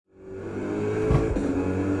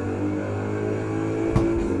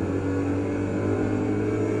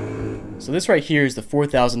So this right here is the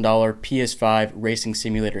 $4,000 PS5 Racing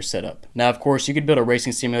Simulator setup. Now of course you could build a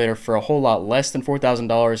racing simulator for a whole lot less than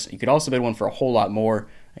 $4,000. You could also build one for a whole lot more,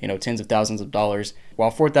 you know, tens of thousands of dollars.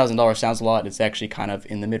 While $4,000 sounds a lot, it's actually kind of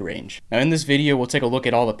in the mid-range. Now in this video, we'll take a look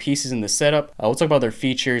at all the pieces in the setup. We'll talk about their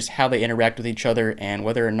features, how they interact with each other, and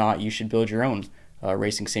whether or not you should build your own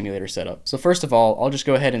racing simulator setup. So first of all, I'll just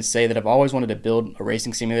go ahead and say that I've always wanted to build a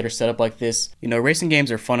racing simulator setup like this. You know, racing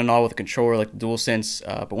games are fun and all with a controller like the DualSense,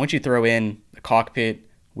 but once you throw in a cockpit,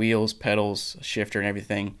 wheels, pedals, shifter, and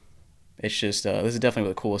everything, it's just, this is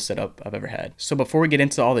definitely the coolest setup I've ever had. So before we get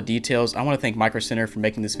into all the details, I want to thank Micro Center for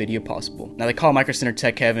making this video possible. Now they call Micro Center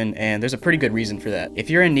tech heaven, and there's a pretty good reason for that.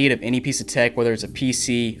 If you're in need of any piece of tech, whether it's a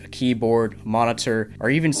PC, a keyboard, monitor,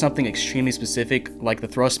 or even something extremely specific like the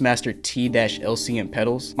Thrustmaster T-LCM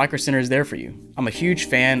pedals, Micro Center is there for you. I'm a huge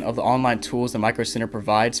fan of the online tools that Micro Center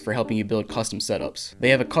provides for helping you build custom setups. They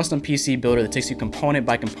have a custom PC builder that takes you component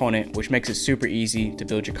by component, which makes it super easy to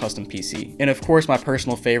build your custom PC. And of course, my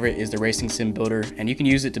personal favorite is the Racing Sim builder, and you can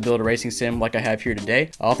use it to build a racing sim like I have here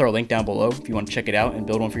today. I'll throw a link down below if you want to check it out and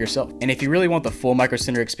build one for yourself. And if you really want the full Micro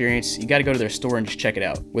Center experience, you got to go to their store and just check it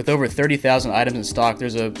out. With over 30,000 items in stock,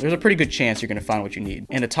 there's a pretty good chance you're going to find what you need.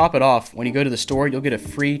 And to top it off, when you go to the store, you'll get a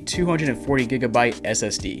free 240 gigabyte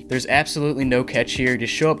SSD. There's absolutely no catch here.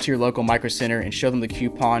 Just show up to your local Micro Center and show them the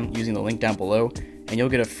coupon using the link down below, and you'll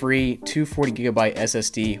get a free 240 gigabyte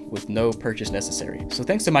SSD with no purchase necessary. So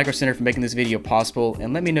thanks to Micro Center for making this video possible,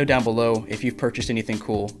 and let me know down below if you've purchased anything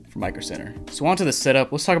cool from Micro Center. So onto the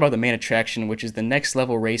setup, let's talk about the main attraction, which is the Next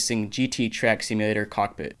Level Racing GT Track Simulator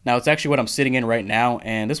cockpit. Now it's actually what I'm sitting in right now,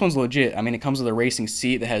 and this one's legit. I mean, it comes with a racing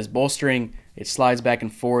seat that has bolstering, it slides back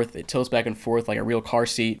and forth, it tilts back and forth like a real car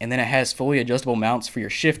seat, and then it has fully adjustable mounts for your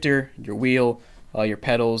shifter, your wheel, your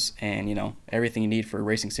pedals, and you know, everything you need for a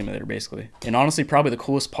racing simulator basically. And honestly, probably the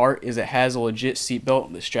coolest part is it has a legit seat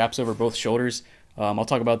belt that straps over both shoulders. I'll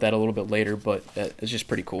talk about that a little bit later, but it's just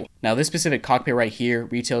pretty cool. Now this specific cockpit right here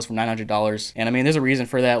retails for $900, and I mean there's a reason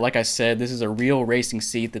for that. Like I said, this is a real racing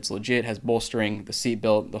seat that's legit, has bolstering, the seat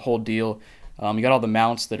belt, the whole deal. You got all the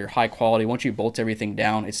mounts that are high quality. Once you bolt everything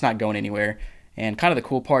down, it's not going anywhere. And kind of the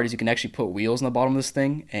cool part is you can actually put wheels on the bottom of this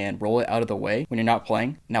thing and roll it out of the way when you're not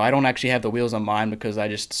playing. Now I don't actually have the wheels on mine because I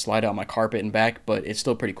just slide out my carpet and back, but it's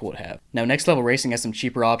still pretty cool to have. Now Next Level Racing has some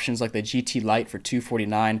cheaper options like the GT Lite for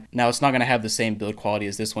 $249. Now it's not going to have the same build quality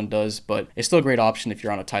as this one does, but it's still a great option if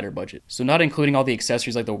you're on a tighter budget. So not including all the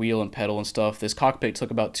accessories like the wheel and pedal and stuff, this cockpit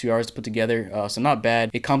took about 2 hours to put together, so not bad.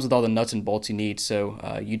 It comes with all the nuts and bolts you need, so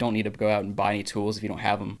you don't need to go out and buy any tools if you don't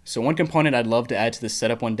have them. So one component I'd love to add to this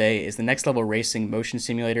setup one day is the Next Level Racing Motion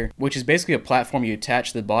Simulator, which is basically a platform you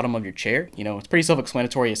attach to the bottom of your chair. You know, it's pretty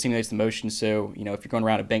self-explanatory. It simulates the motion, so you know, if you're going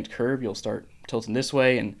around a banked curve, you'll start tilting this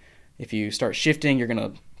way, and if you start shifting, you're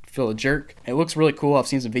gonna feel a jerk. It looks really cool. I've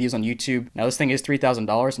seen some videos on YouTube. Now this thing is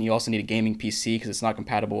 $3,000, and you also need a gaming PC because it's not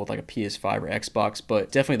compatible with like a PS5 or Xbox,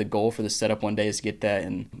 but definitely the goal for the setup one day is to get that,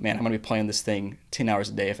 and man, I'm gonna be playing this thing 10 hours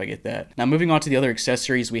a day if I get that. Now moving on to the other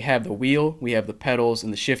accessories, we have the wheel, we have the pedals,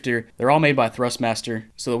 and the shifter. They're all made by Thrustmaster.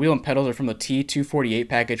 So the wheel and pedals are from the T248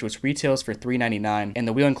 package, which retails for $399, and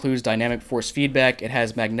the wheel includes dynamic force feedback. It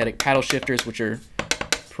has magnetic paddle shifters, which are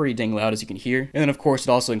pretty dang loud as you can hear. And then of course it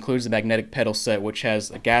also includes the magnetic pedal set, which has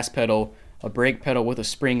a gas pedal, a brake pedal with a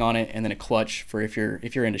spring on it, and then a clutch for if you're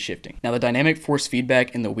into shifting. Now the dynamic force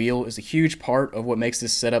feedback in the wheel is a huge part of what makes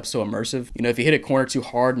this setup so immersive. You know, if you hit a corner too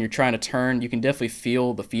hard and you're trying to turn, you can definitely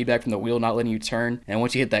feel the feedback from the wheel not letting you turn. And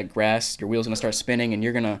once you hit that grass, your wheel's gonna start spinning,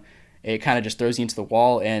 and it kind of just throws you into the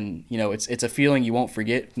wall, and you know, it's a feeling you won't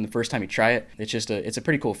forget from the first time you try it. It's a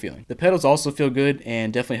pretty cool feeling. The pedals also feel good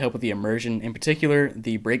and definitely help with the immersion. In particular,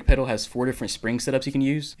 the brake pedal has 4 different spring setups you can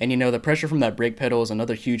use, and you know, the pressure from that brake pedal is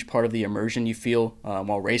another huge part of the immersion you feel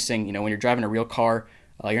while racing. You know, when you're driving a real car,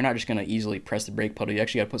 you're not just going to easily press the brake pedal. You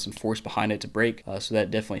actually got to put some force behind it to brake, so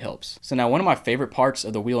that definitely helps. So now one of my favorite parts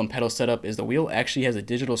of the wheel and pedal setup is the wheel actually has a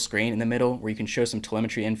digital screen in the middle where you can show some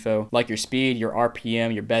telemetry info like your speed, your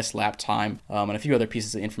RPM, your best lap time, and a few other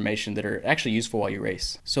pieces of information that are actually useful while you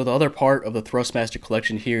race. So the other part of the Thrustmaster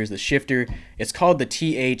collection here is the shifter. It's called the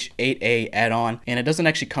TH8A add-on, and it doesn't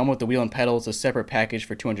actually come with the wheel and pedals. It's a separate package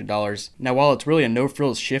for $200. Now while it's really a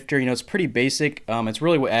no-frills shifter, you know, it's pretty basic. It's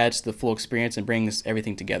really what adds to the full experience and brings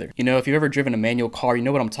everything together. You know, if you've ever driven a manual car, you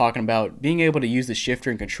know what I'm talking about. Being able to use the shifter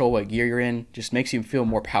and control what gear you're in just makes you feel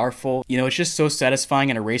more powerful. You know, it's just so satisfying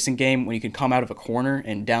in a racing game when you can come out of a corner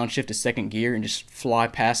and downshift to second gear and just fly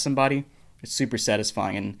past somebody. It's super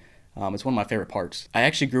satisfying, and It's one of my favorite parts. I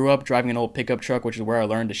actually grew up driving an old pickup truck, which is where I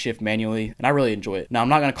learned to shift manually, and I really enjoy it. Now, I'm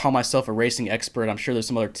not going to call myself a racing expert. I'm sure there's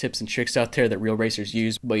some other tips and tricks out there that real racers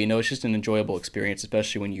use, but you know, it's just an enjoyable experience,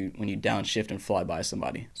 especially when you downshift and fly by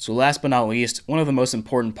somebody. So last but not least, one of the most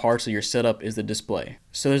important parts of your setup is the display.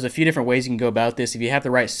 So there's a few different ways you can go about this. If you have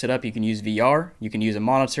the right setup, you can use VR, you can use a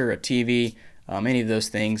monitor, a TV, any of those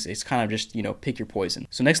things. It's kind of just, you know, pick your poison.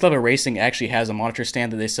 So Next Level Racing actually has a monitor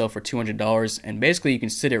stand that they sell for $200, and basically you can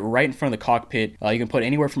sit it right in front of the cockpit. You can put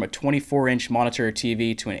anywhere from a 24-inch monitor or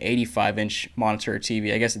TV to an 85-inch monitor or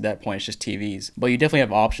TV. I guess at that point it's just TVs, but you definitely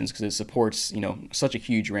have options because it supports, you know, such a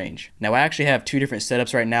huge range. Now, I actually have two different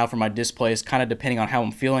setups right now for my displays, kind of depending on how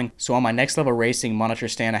I'm feeling. So on my Next Level Racing monitor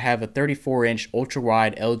stand, I have a 34-inch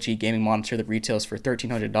ultra-wide LG gaming monitor that retails for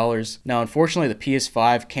 $1,300. Now, unfortunately, the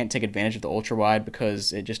PS5 can't take advantage of the ultra-wide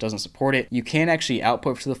because it just doesn't support it. You can actually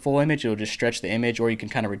output to the full image. It'll just stretch the image, or you can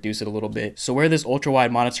kind of reduce it a little bit. So where this ultra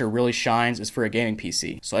wide monitor really shines is for a gaming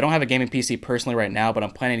PC. So I don't have a gaming PC personally right now, but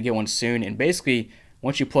I'm planning to get one soon. And basically,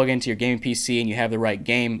 once you plug into your gaming PC and you have the right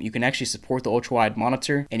game, you can actually support the ultra-wide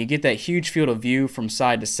monitor, and you get that huge field of view from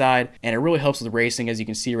side to side, and it really helps with racing as you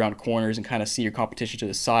can see around corners and kind of see your competition to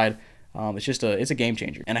the side. It's a game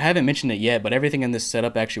changer. And I haven't mentioned it yet, but everything in this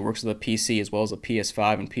setup actually works with a PC as well as a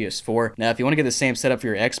PS5 and PS4. Now, if you want to get the same setup for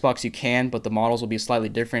your Xbox, you can, but the models will be slightly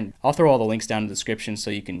different. I'll throw all the links down in the description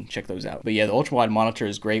so you can check those out. But yeah, the ultra-wide monitor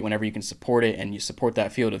is great whenever you can support it and you support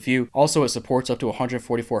that field of view. Also, it supports up to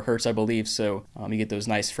 144 Hertz, I believe, so you get those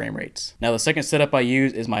nice frame rates. Now, the second setup I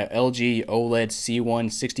use is my LG OLED C1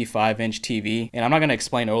 65-inch TV. And I'm not going to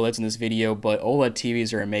explain OLEDs in this video, but OLED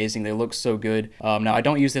TVs are amazing. They look so good. Now, I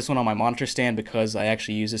don't use this one on my monitor stand because I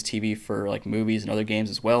actually use this TV for like movies and other games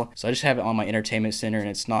as well. So I just have it on my entertainment center, and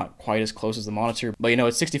it's not quite as close as the monitor, but you know,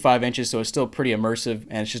 it's 65 inches, so it's still pretty immersive,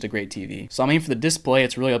 and it's just a great TV. So I mean, for the display,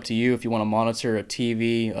 it's really up to you if you want to monitor a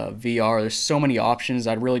TV, VR. There's so many options.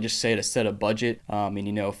 I'd really just say to set a budget, and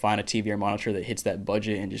you know, find a TV or monitor that hits that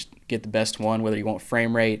budget and just get the best one, whether you want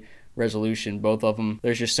frame rate, resolution, both of them.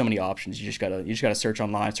 There's just so many options. You just gotta search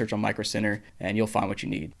online, search on Micro Center, and you'll find what you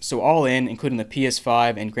need. So all in, including the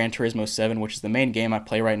PS5 and Gran Turismo 7, which is the main game I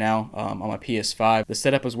play right now on my PS5, the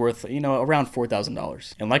setup is worth, you know, around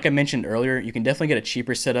 $4,000. And like I mentioned earlier, you can definitely get a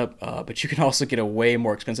cheaper setup, but you can also get a way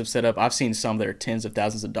more expensive setup. I've seen some that are tens of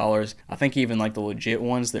thousands of dollars. I think even like the legit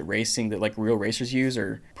ones that like real racers use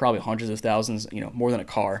are probably hundreds of thousands, you know, more than a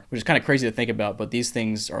car, which is kind of crazy to think about, but these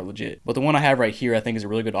things are legit. But the one I have right here, I think is a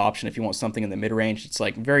really good option if you want something in the mid-range. It's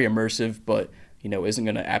like very immersive, but you know, isn't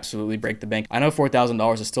going to absolutely break the bank. I know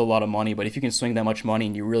 $4,000 is still a lot of money, but if you can swing that much money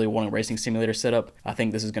and you really want a racing simulator setup, I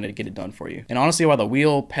think this is going to get it done for you. And honestly, while the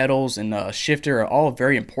wheel, pedals, and shifter are all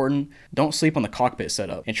very important, don't sleep on the cockpit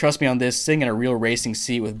setup. And trust me on this, sitting in a real racing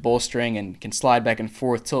seat with bolstering and can slide back and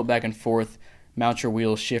forth, tilt back and forth, mount your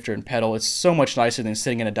wheel, shifter, and pedal, it's so much nicer than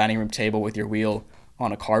sitting in a dining room table with your wheel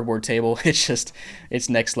on a cardboard table. It's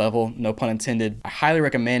next level, no pun intended. I highly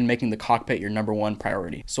recommend making the cockpit your #1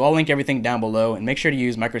 priority. So I'll link everything down below, and make sure to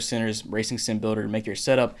use Micro Center's Racing Sim Builder to make your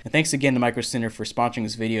setup. And thanks again to Micro Center for sponsoring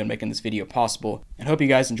this video and making this video possible. And hope you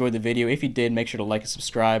guys enjoyed the video. If you did, make sure to like and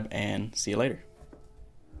subscribe, and see you later.